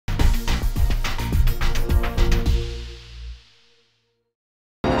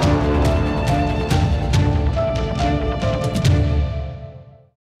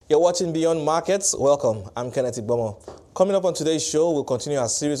You're watching Beyond Markets. Welcome. I'm Kenneth Igbomo. Coming up on today's show, we'll continue our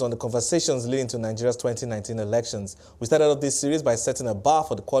series on the conversations leading to Nigeria's 2019 elections. We started off this series by setting a bar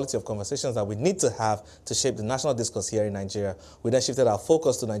for the quality of conversations that we need to have to shape the national discourse here in Nigeria. We then shifted our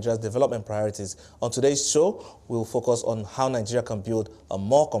focus to Nigeria's development priorities. On today's show, we'll focus on how Nigeria can build a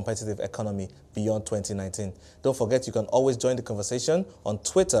more competitive economy beyond 2019. Don't forget, you can always join the conversation on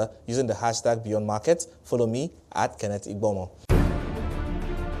Twitter using the hashtag Beyond Markets. Follow me at Kenneth Igbomo.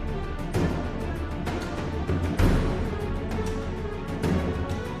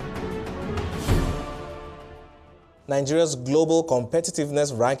 Nigeria's global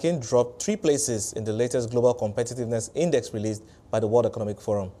competitiveness ranking dropped 3 places in the latest Global Competitiveness Index released by the World Economic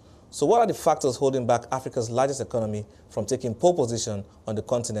Forum. So what are the factors holding back Africa's largest economy from taking pole position on the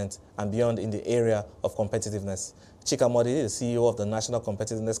continent and beyond in the area of competitiveness? Chika Mordi, the CEO of the National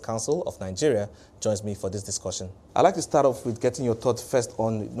Competitiveness Council of Nigeria, joins me for this discussion. I'd like to start off with getting your thoughts first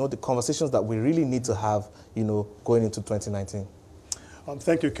on the conversations that we really need to have going into 2019.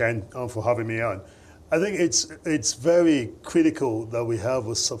 Thank you, Ken, for having me on. I think it's very critical that we have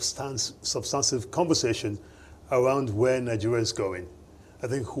a substantive conversation around where Nigeria is going. I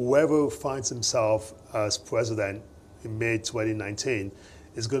think whoever finds himself as president in May 2019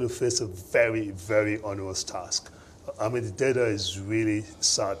 is going to face a very, very onerous task. I mean, the data is really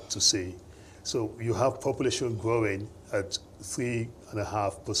sad to see. So you have population growing at 3.5%,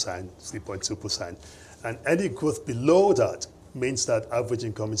 3.2%, and any growth below that means that average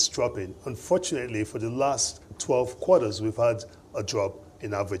income is dropping. Unfortunately, for the last 12 quarters, we've had a drop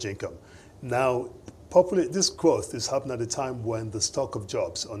in average income. Now, this growth is happening at a time when the stock of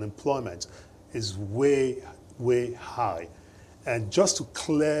jobs, unemployment, is way, way high. And just to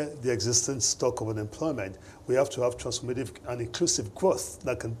clear the existing stock of unemployment, we have to have transformative and inclusive growth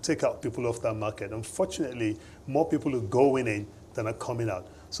that can take out people off that market. Unfortunately, more people are going in than are coming out.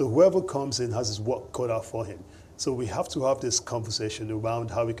 So whoever comes in has his work cut out for him. So we have to have this conversation around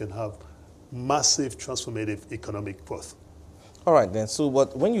how we can have massive transformative economic growth. All right, then. So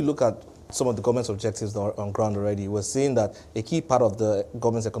when you look at some of the government's objectives that are on ground already, we're seeing that a key part of the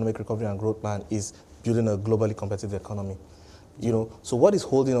government's economic recovery and growth plan is building a globally competitive economy. So what is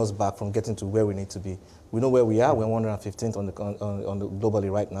holding us back from getting to where we need to be? We know where we are. We're 115th on the globally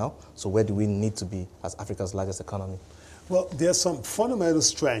right now. So where do we need to be as Africa's largest economy? Well, there are some fundamental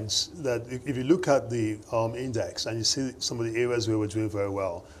strengths that if you look at the index and you see some of the areas where we're doing very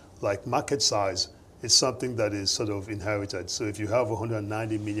well, like market size, it's something that is sort of inherited. So if you have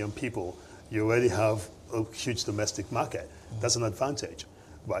 190 million people, you already have a huge domestic market. That's an advantage,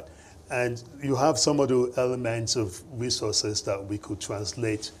 right? And you have some other elements of resources that we could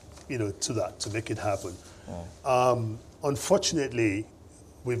translate, to that, to make it happen. Unfortunately,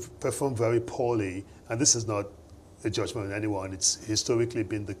 we've performed very poorly, and this is not a judgment on anyone. It's historically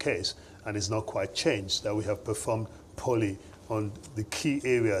been the case, and it's not quite changed, that we have performed poorly on the key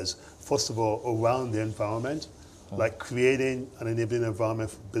areas. First of all, around the environment, like creating an enabling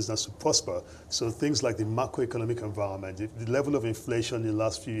environment for business to prosper. So things like the macroeconomic environment, the level of inflation in the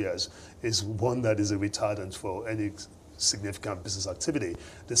last few years is one that is a retardant for any significant business activity.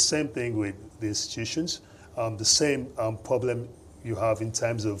 The same thing with the institutions, the same problem you have in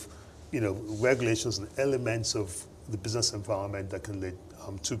terms of regulations and elements of the business environment that can lead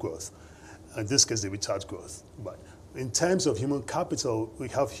to growth. In this case, they retard growth. But in terms of human capital, we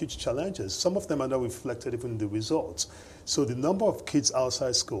have huge challenges. Some of them are not reflected even in the results. So the number of kids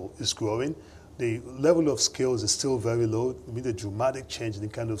outside school is growing. The level of skills is still very low. I mean, the dramatic change in the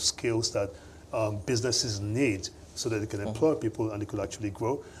kind of skills that businesses need so that they can employ people and they could actually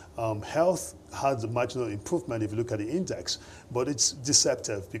grow. Health had a marginal improvement if you look at the index, but it's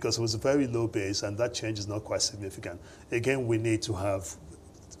deceptive because it was a very low base and that change is not quite significant. Again, we need to have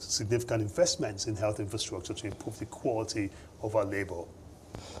significant investments in health infrastructure to improve the quality of our labor.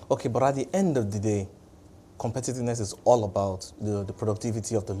 Okay, but at the end of the day, competitiveness is all about the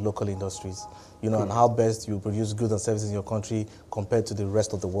productivity of the local industries, and how best you produce goods and services in your country compared to the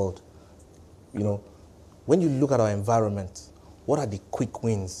rest of the world. When you look at our environment, what are the quick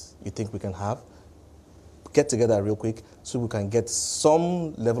wins you think we can have? Get together real quick so we can get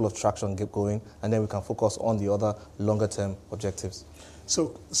some level of traction going, and then we can focus on the other longer-term objectives.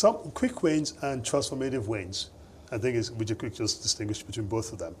 So some quick wins and transformative wins, I think we could just distinguish between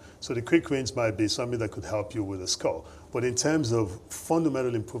both of them. So the quick wins might be something that could help you with a score. But in terms of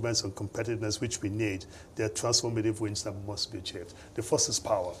fundamental improvements on competitiveness, which we need, there are transformative wins that must be achieved. The first is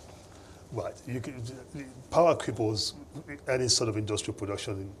power. Right. Power cripples any sort of industrial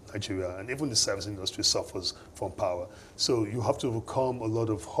production in Nigeria, and even the service industry suffers from power. So you have to overcome a lot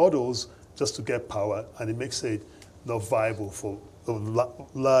of hurdles just to get power, and it makes it not viable for a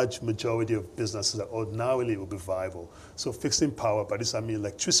large majority of businesses that ordinarily will be viable. So fixing power, by this I mean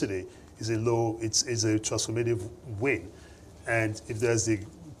electricity, is a transformative win. And if there's the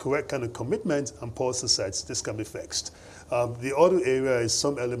correct kind of commitment and policy sets, this can be fixed. The other area is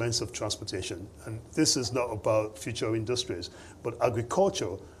some elements of transportation. And this is not about future industries, but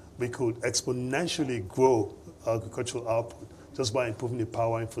agriculture. We could exponentially grow agricultural output just by improving the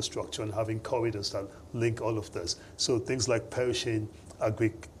power infrastructure and having corridors that link all of this. So things like perishing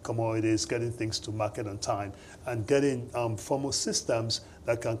agri-commodities, getting things to market on time, and getting formal systems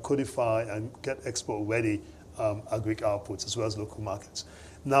that can codify and get export-ready agri outputs as well as local markets.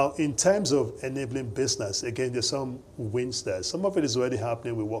 Now, in terms of enabling business, again, there's some wins there. Some of it is already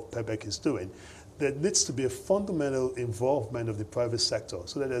happening with what PEBEC is doing. There needs to be a fundamental involvement of the private sector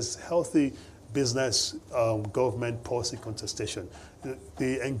so that there's healthy business, government policy contestation.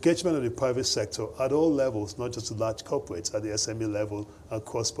 The engagement of the private sector at all levels, not just the large corporates, at the SME level,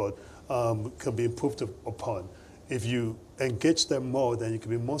 across board, can be improved upon. If you engage them more, then you can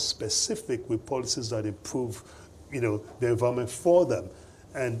be more specific with policies that improve, the environment for them.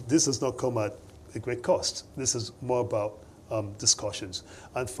 And this does not come at a great cost. This is more about discussions.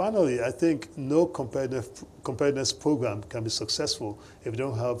 And finally, I think no competitiveness program can be successful if you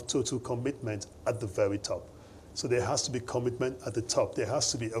don't have total commitment at the very top. So there has to be commitment at the top. There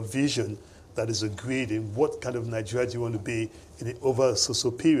has to be a vision that is agreed in what kind of Nigeria do you want to be in the over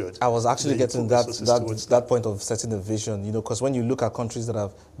social period. I was actually getting that point of setting a vision, because when you look at countries that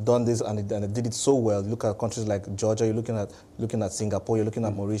have done this and they did it so well, you look at countries like Georgia, you're looking at Singapore, you're looking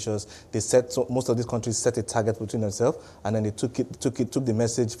at Mauritius. They most of these countries set a target between themselves, and then they took the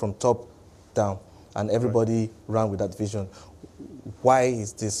message from top down, and everybody ran with that vision. Why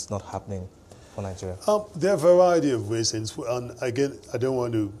is this not happening for Nigeria? There are a variety of reasons, and again, I don't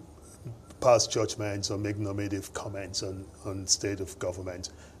want to pass judgments or make normative comments on state of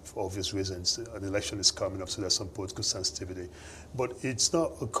government for obvious reasons. An election is coming up, so there's some political sensitivity. But it's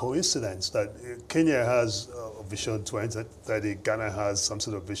not a coincidence that Kenya has a Vision 2030, Ghana has some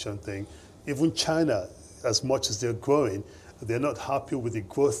sort of vision thing. Even China, as much as they're growing, they're not happy with the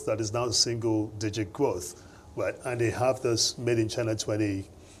growth that is now single-digit growth, right? And they have this Made in China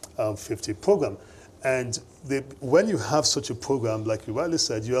 2050 program. And when you have such a program, like you rightly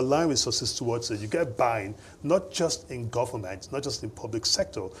said, you align resources towards it. You get buy-in, not just in government, not just in public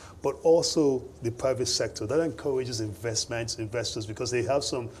sector, but also the private sector. That encourages investors, because they have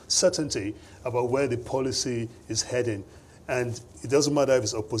some certainty about where the policy is heading. And it doesn't matter if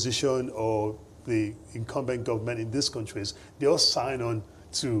it's opposition or the incumbent government in these countries, they all sign on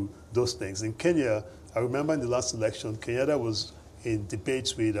to those things. In Kenya, I remember in the last election, Kenyatta was in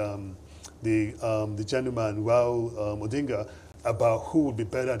debates with the gentleman, Raul Odinga, about who would be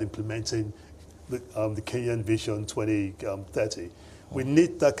better at implementing the Kenyan Vision 2030. We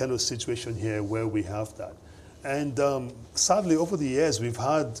need that kind of situation here where we have that. And sadly, over the years, we've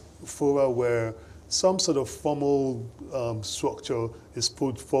had fora where some sort of formal structure is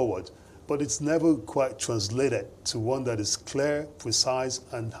put forward, but it's never quite translated to one that is clear, precise,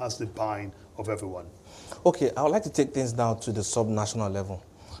 and has the buy-in of everyone. Okay, I would like to take things down to the sub-national level,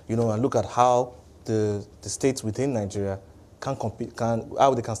 and look at how the states within Nigeria can compete,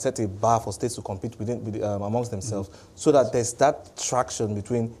 how they can set a bar for states to compete amongst themselves, so that there's that traction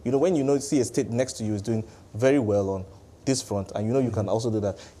between, when see a state next to you is doing very well on this front, and you can also do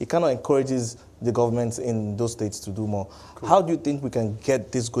that. It kind of encourages the governments in those states to do more. Cool. How do you think we can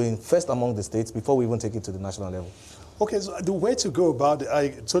get this going first among the states before we even take it to the national level? Okay, so the way to go about it, I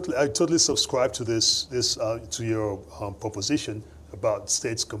totally subscribe to to your proposition about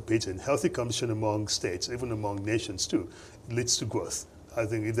states competing. Healthy competition among states, even among nations too, leads to growth. I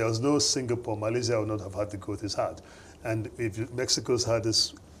think if there was no Singapore, Malaysia would not have had the growth it's had. And if Mexico's had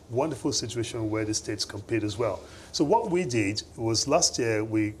this wonderful situation where the states compete as well. So what we did was last year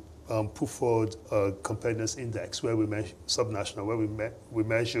we put forward a competitiveness index where we subnational, where we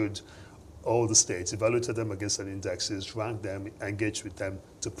measured all the states, evaluated them against the indexes, ranked them, engaged with them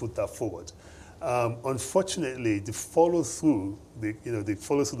to put that forward. Unfortunately, the follow-through, the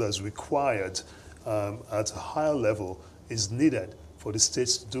follow-through that's required at a higher level is needed for the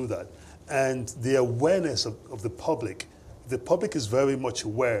states to do that. And the awareness of the public is very much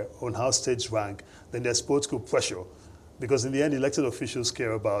aware on how states rank, then there's political pressure. Because in the end, elected officials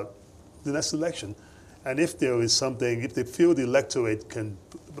care about the next election. And if there is something, if they feel the electorate can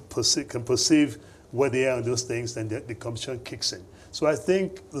perceive where they are on those things, then the commission kicks in. So I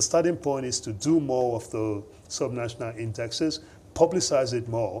think the starting point is to do more of the subnational indexes, publicize it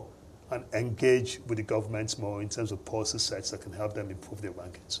more, and engage with the governments more in terms of policy sets that can help them improve their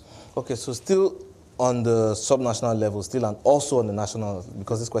rankings. Okay, so still on the subnational level still and also on the national,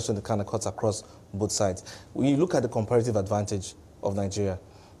 because this question kind of cuts across both sides. When you look at the comparative advantage of Nigeria,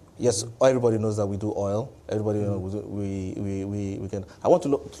 yes, everybody knows that we do oil. Everybody knows we can. I want to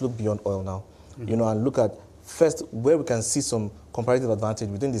look beyond oil now, and look at first where we can see some comparative advantage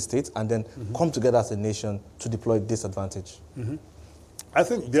within the state and then come together as a nation to deploy this advantage. I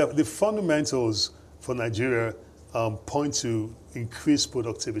think the fundamentals for Nigeria point to increased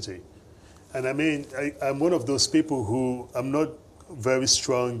productivity. And I mean, I'm one of those people who I'm not very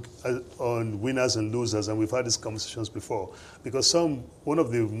strong on winners and losers, and we've had these conversations before. Because one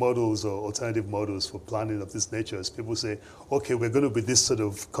of the models or alternative models for planning of this nature is people say, okay, we're going to be this sort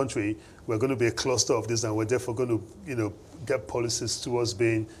of country, we're going to be a cluster of this, and we're therefore going to, get policies towards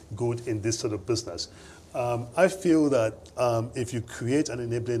being good in this sort of business. I feel that if you create an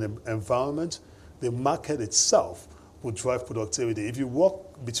enabling environment, the market itself will drive productivity. If you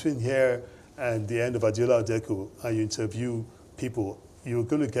walk between here and the end of Adiola Adeku and you interview people, you're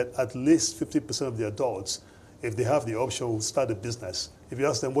going to get at least 50% of the adults, if they have the option, will start a business. If you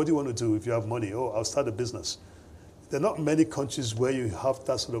ask them, what do you want to do if you have money? Oh, I'll start a business. There are not many countries where you have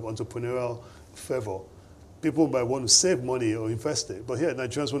that sort of entrepreneurial fervor. People might want to save money or invest it, but here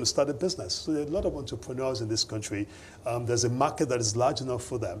Nigerians want to start a business. So there are a lot of entrepreneurs in this country. There's a market that is large enough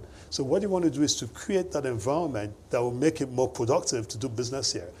for them. So what you want to do is to create that environment that will make it more productive to do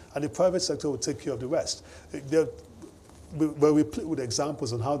business here. And the private sector will take care of the rest. When we play with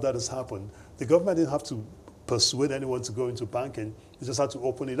examples on how that has happened, the government didn't have to persuade anyone to go into banking. They just had to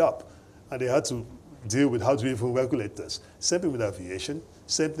open it up. And they had to deal with how to even regulate this. Same thing with aviation,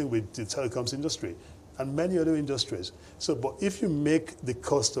 same thing with the telecoms industry, and many other industries. So, but if you make the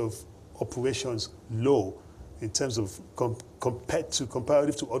cost of operations low in terms of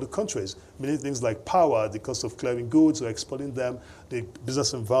comparative to other countries, many things like power, the cost of clearing goods or exporting them, the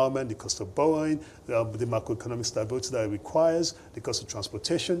business environment, the cost of borrowing, the macroeconomic stability that it requires, the cost of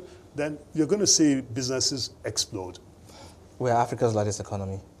transportation, then you're going to see businesses explode. We're Africa's largest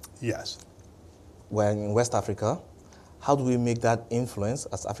economy. Yes. We're in West Africa. How do we make that influence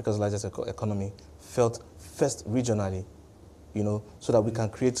as Africa's largest economy felt first regionally, so that we can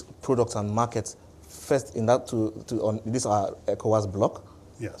create products and markets first in that on this our ECOWAS block,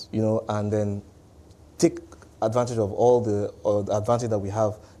 yes, and then take advantage of all the advantage that we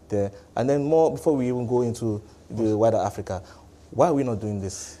have there, and then more before we even go into the wider Africa. Why are we not doing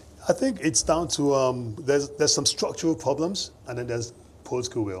this? I think it's down to there's some structural problems, and then there's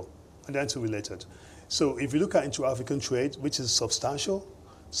political will, and they're interrelated. So if you look at intra-African trade, which is substantial,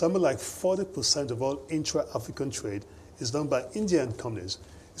 something like 40% of all intra-African trade is done by Indian companies.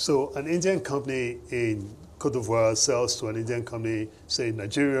 So an Indian company in Cote d'Ivoire sells to an Indian company, say in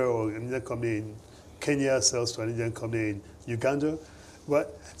Nigeria, or an Indian company in Kenya sells to an Indian company in Uganda. Right?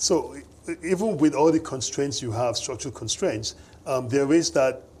 So even with all the constraints you have, structural constraints, there is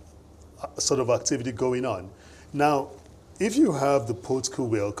that sort of activity going on. Now, if you have the political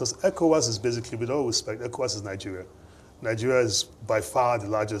will, because ECOWAS is basically, with all respect, ECOWAS is Nigeria. Nigeria is by far the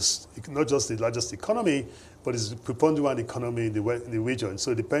largest, not just the largest economy, but it's the preponderant economy in the region.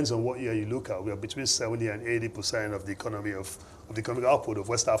 So it depends on what year you look at. We are between 70 and 80% of the economy of the economic output of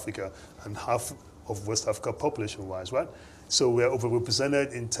West Africa, and half of West Africa population-wise, right? So we're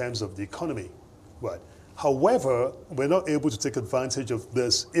overrepresented in terms of the economy, right? However, we're not able to take advantage of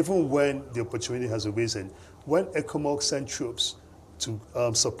this, even when the opportunity has arisen. When ECOMOG sent troops to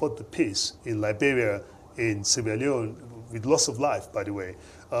support the peace in Liberia, in Sierra Leone, with loss of life, by the way,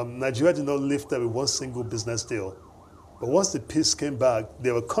 Nigeria did not lift there with one single business deal. But once the peace came back,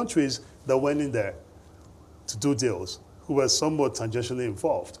 there were countries that went in there to do deals who were somewhat tangentially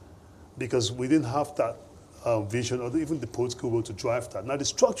involved, because we didn't have that vision or even the political will to drive that. Now, the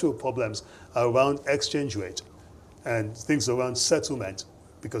structural problems are around exchange rate and things around settlement,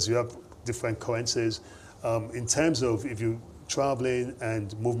 because you have different currencies. In terms of if you're traveling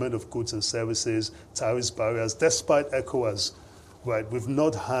and movement of goods and services, tariffs, barriers, despite ECOWAS, right, we've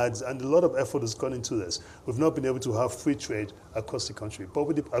not had, and a lot of effort has gone into this, we've not been able to have free trade across the country, but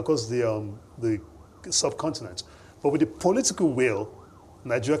across the subcontinent. But with the political will,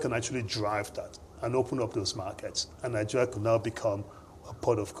 Nigeria can actually drive that and open up those markets, and Nigeria can now become a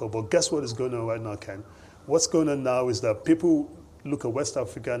port of call. But guess what is going on right now, Ken? What's going on now is that people look at West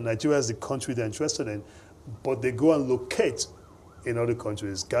Africa, Nigeria is the country they're interested in, but they go and locate in other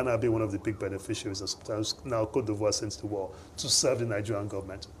countries. Ghana being one of the big beneficiaries, and sometimes now Cote d'Ivoire since the war, to serve the Nigerian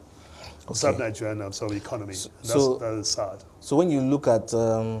government. Okay. Serve Nigerian economy. That is sad. So when you look at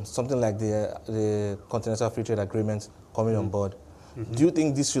something like the Continental Free Trade Agreement coming on board, do you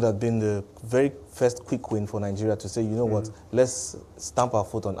think this should have been the very first quick win for Nigeria to say, you know what, let's stamp our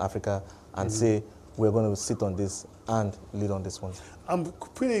foot on Africa and say, we're going to sit on this and lead on this one? I'm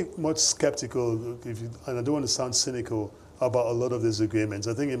pretty much skeptical, and I don't want to sound cynical about a lot of these agreements.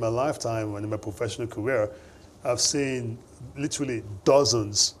 I think in my lifetime and in my professional career, I've seen literally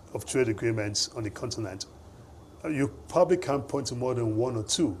dozens of trade agreements on the continent. You probably can't point to more than one or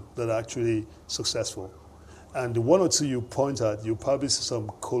two that are actually successful. And the one or two you point at, you probably see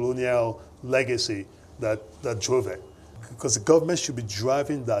some colonial legacy that drove it. Because the government should be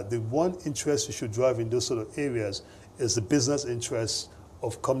driving that. The one interest you should drive in those sort of areas is the business interests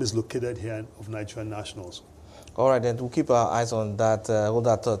of companies located here and of Nigerian nationals. All right, then we'll keep our eyes on that, hold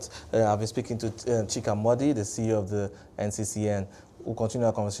that thought. I've been speaking to Chika Mordi, the CEO of the NCCN. We'll continue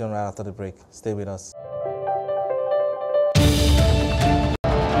our conversation right after the break. Stay with us.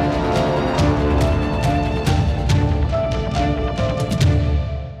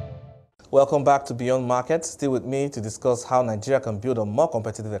 Welcome back to Beyond Market. Still with me to discuss how Nigeria can build a more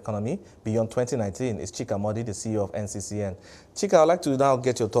competitive economy beyond 2019 is Chika Mordi, the CEO of NCCN. Chika, I'd like to now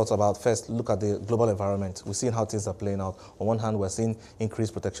get your thoughts about, first, look at the global environment. We're seeing how things are playing out. On one hand, we're seeing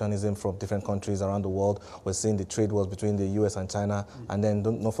increased protectionism from different countries around the world. We're seeing the trade wars between the US and China. And then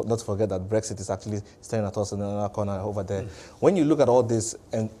not to forget that Brexit is actually staring at us in another corner over there. When you look at all this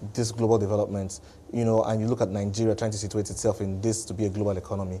and these global developments, you know, and you look at Nigeria trying to situate itself in this to be a global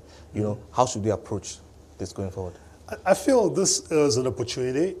economy, you know, how should we approach this going forward? I feel this is an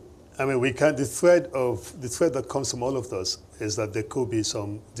opportunity. I mean, the thread that comes from all of this is that there could be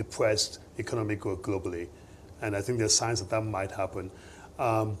some depressed economic growth globally. And I think there's signs that that might happen.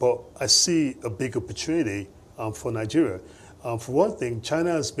 But I see a big opportunity for Nigeria. For one thing,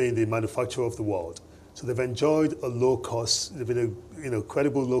 China has been the manufacturer of the world. So they've enjoyed a low-cost, they've been a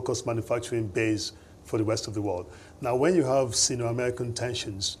credible low-cost manufacturing base for the rest of the world. Now, when you have Sino-American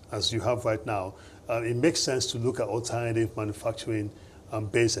tensions, as you have right now, it makes sense to look at alternative manufacturing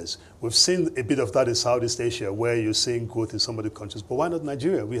bases. We've seen a bit of that in Southeast Asia, where you're seeing growth in some of the countries. But why not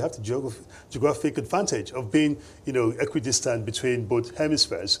Nigeria? We have the geographic advantage of being, equidistant between both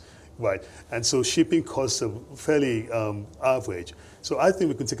hemispheres, right? And so shipping costs are fairly average. So I think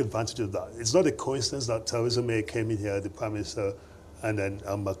we can take advantage of that. It's not a coincidence that Theresa May came in here, the Prime Minister, and then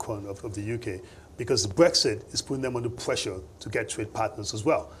Macron of the UK, because Brexit is putting them under pressure to get trade partners as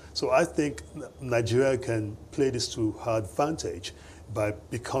well. So I think Nigeria can play this to her advantage by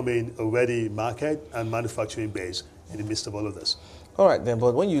becoming a ready market and manufacturing base in the midst of all of this. All right, then,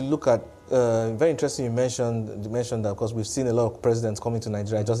 but when you look at, very interesting, you mentioned that, because we've seen a lot of presidents coming to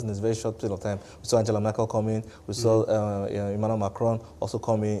Nigeria just in this very short period of time. We saw Angela Merkel come in, we saw Emmanuel Macron also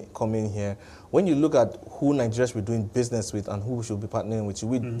come in here. When you look at who Nigeria should be doing business with and who we should be partnering with, should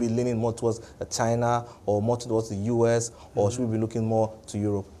we be leaning more towards China or more towards the US, or should we be looking more to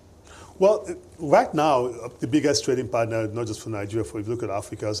Europe? Well, right now, the biggest trading partner, not just for Nigeria, if you look at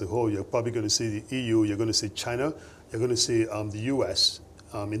Africa as a whole, you're probably going to see the EU, you're going to see China, you're going to see the US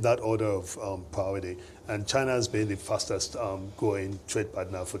in that order of priority. And China has been the fastest growing trade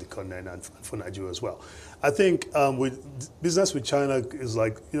partner for the continent and for Nigeria as well. I think with business with China is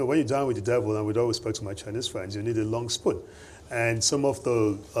like, when you dine with the devil, and with all respect to my Chinese friends, you need a long spoon. And some of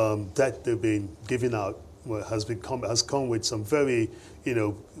the debt they've been giving out has come with some very,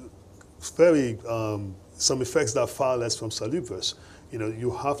 some effects that are far less from salubrious.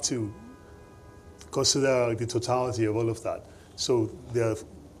 You have to consider the totality of all of that. So there are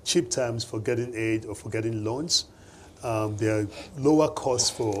cheap terms for getting aid or for getting loans. There are lower costs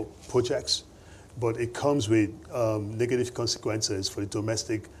for projects, but it comes with negative consequences for the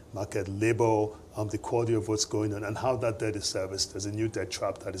domestic market, labor, the quality of what's going on, and how that debt is serviced. There's a new debt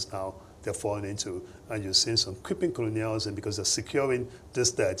trap that is now they're falling into, and you're seeing some creeping colonialism because they're securing this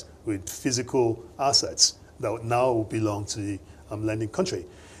debt with physical assets that now belong to the lending country.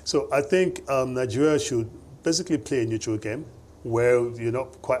 So I think Nigeria should basically play a neutral game where you're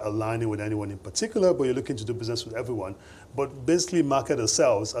not quite aligning with anyone in particular, but you're looking to do business with everyone. But basically market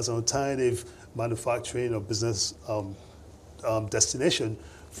ourselves as an alternative manufacturing or business destination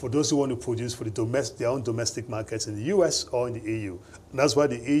for those who want to produce for their own domestic markets in the US or in the EU. And that's why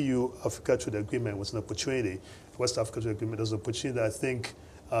the EU-Africa Trade Agreement was an opportunity. West Africa Trade Agreement was an opportunity that I think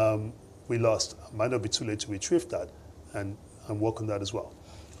we lost. It might not be too late to retrieve that and work on that as well.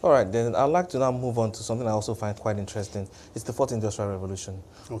 All right, then I'd like to now move on to something I also find quite interesting. It's the fourth industrial revolution.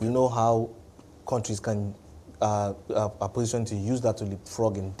 Okay. We know how countries can are positioned to use that to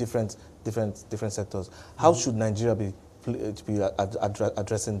leapfrog in different sectors. How should Nigeria be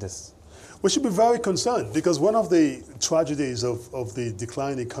addressing this? We should be very concerned, because one of the tragedies of the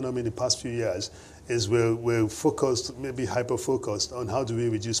declining economy in the past few years is we're focused, maybe hyper-focused on how do we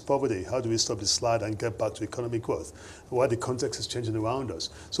reduce poverty, how do we stop the slide and get back to economic growth, while the context is changing around us.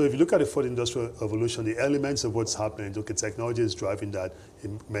 So if you look at the fourth industrial revolution, the elements of what's happening, okay, technology is driving that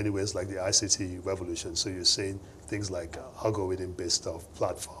in many ways, like the ICT revolution. So you're seeing things like algorithm-based stuff,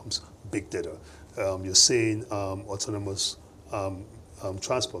 platforms, big data. You're seeing autonomous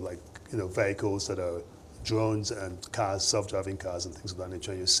transport, like vehicles that are drones and cars, self-driving cars and things of that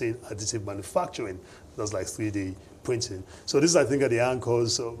nature. You're seeing additive manufacturing, that's like 3D printing. So these, I think, are the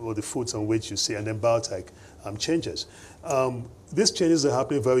anchors or the foots on which you see, and then biotech changes. These changes are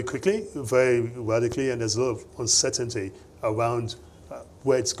happening very quickly, very radically, and there's a lot of uncertainty around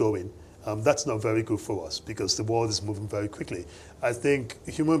where it's going. That's not very good for us because the world is moving very quickly. I think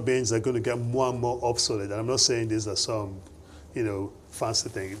human beings are going to get more and more obsolete, and I'm not saying these are some fancy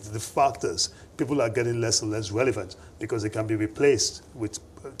thing. The fact is, people are getting less and less relevant because they can be replaced with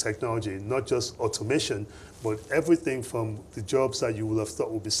technology, not just automation, but everything from the jobs that you would have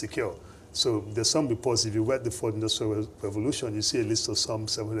thought would be secure. So there's some reports, if you read the fourth industrial revolution, you see a list of some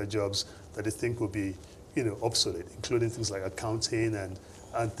 700 jobs that they think will be obsolete, including things like accounting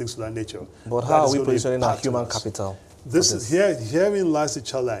and things of that nature. But how are we positioning our human capital? Herein lies the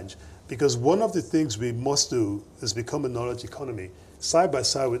challenge. Because one of the things we must do is become a knowledge economy. Side by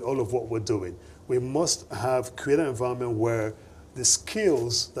side with all of what we're doing, we must create an environment where the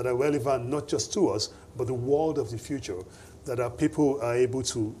skills that are relevant not just to us, but the world of the future, that our people are able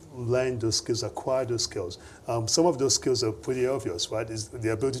to learn those skills, acquire those skills. Some of those skills are pretty obvious, right? Is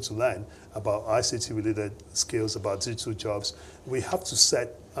the ability to learn about ICT-related skills, about digital jobs. We have to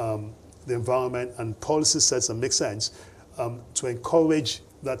set the environment and policy sets that make sense to encourage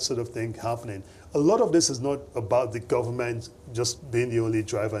that sort of thing happening. A lot of this is not about the government just being the only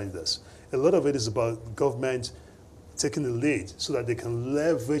driver in this. A lot of it is about government taking the lead so that they can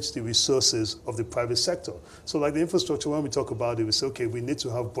leverage the resources of the private sector. So like the infrastructure, when we talk about it, we say, okay, we need to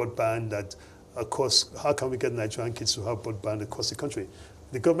have broadband that across, how can we get Nigerian kids to have broadband across the country?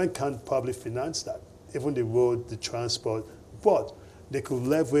 The government can't probably finance that, even the road, the transport, but they could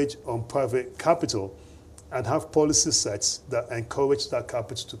leverage on private capital and have policy sets that encourage that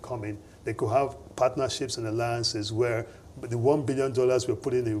capital to come in. They could have partnerships and alliances where the $1 billion we're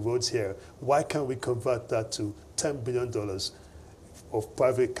putting in roads here, why can't we convert that to $10 billion of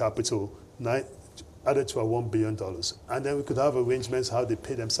private capital added to our $1 billion? And then we could have arrangements how they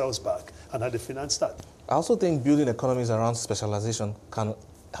pay themselves back and how they finance that. I also think building economies around specialization can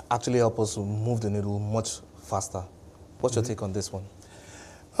actually help us to move the needle much faster. What's your take on this one?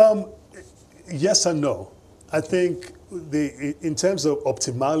 Yes and no. I think in terms of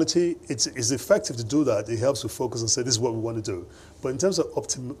optimality, it's effective to do that. It helps to focus and say, this is what we want to do. But in terms of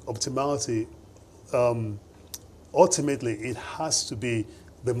optimality, ultimately, it has to be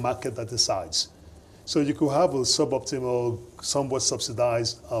the market that decides. So you could have a suboptimal, somewhat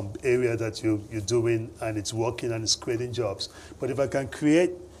subsidized area that you're doing, and it's working and it's creating jobs. But if I can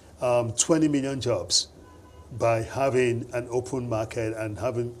create 20 million jobs by having an open market and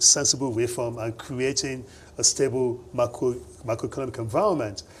having sensible reform and creating a stable macroeconomic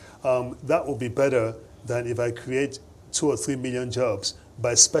environment, that will be better than if I create 2 or 3 million jobs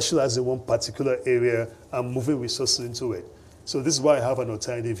by specializing in one particular area and moving resources into it. So this is why I have an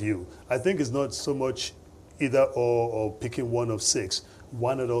alternative view. I think it's not so much either or picking one of 6,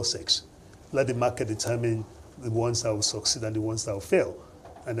 one out of 6. Let the market determine the ones that will succeed and the ones that will fail.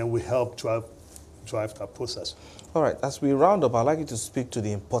 And then we help drive that process. All right, as we round up, I'd like you to speak to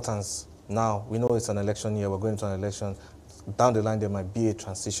the importance now. We know it's an election year, we're going to an election. Down the line, there might be a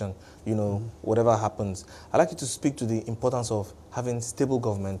transition, whatever happens. I'd like you to speak to the importance of having stable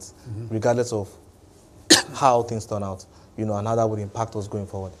government, regardless of how things turn out, and how that would impact us going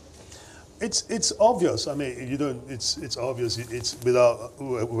forward. It's obvious. I mean, it's obvious. It's without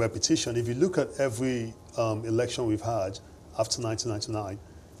repetition. If you look at every election we've had after 1999,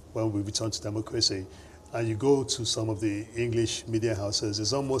 when we returned to democracy, and you go to some of the English media houses,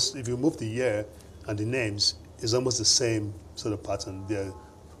 it's almost, if you move the year and the names, it's almost the same sort of pattern. There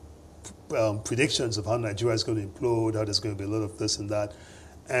are predictions of how Nigeria is going to implode, how there's going to be a lot of this and that.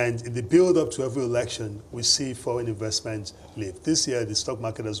 And in the build-up to every election, we see foreign investment leave. This year, the stock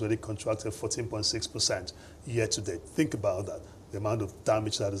market has already contracted 14.6% year to date. Think about that, the amount of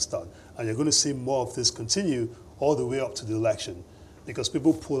damage that is done. And you're going to see more of this continue all the way up to the election, because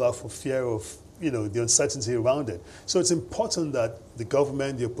people pull out for fear of the uncertainty around it. So it's important that the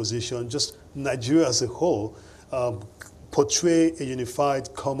government, the opposition, just Nigeria as a whole, portray a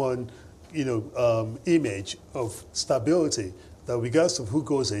unified, common, image of stability. That regardless of who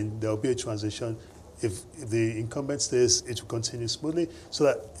goes in, there will be a transition. If the incumbent stays, it will continue smoothly, so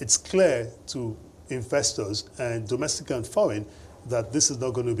that it's clear to investors, and domestic and foreign, that this is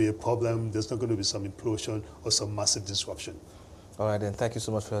not going to be a problem, there's not going to be some implosion or some massive disruption. All right, then. Thank you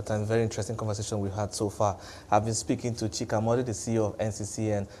so much for your time. Very interesting conversation we've had so far. I've been speaking to Chika Mordi, the CEO of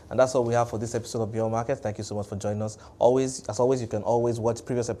NCCN, and that's all we have for this episode of Beyond Markets. Thank you so much for joining us. As always, you can always watch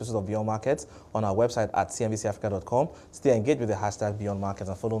previous episodes of Beyond Markets on our website at cnbcafrica.com. Stay engaged with the hashtag Beyond Markets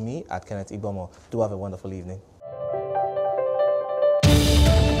and follow me at Kenneth Igbomo. Do have a wonderful evening.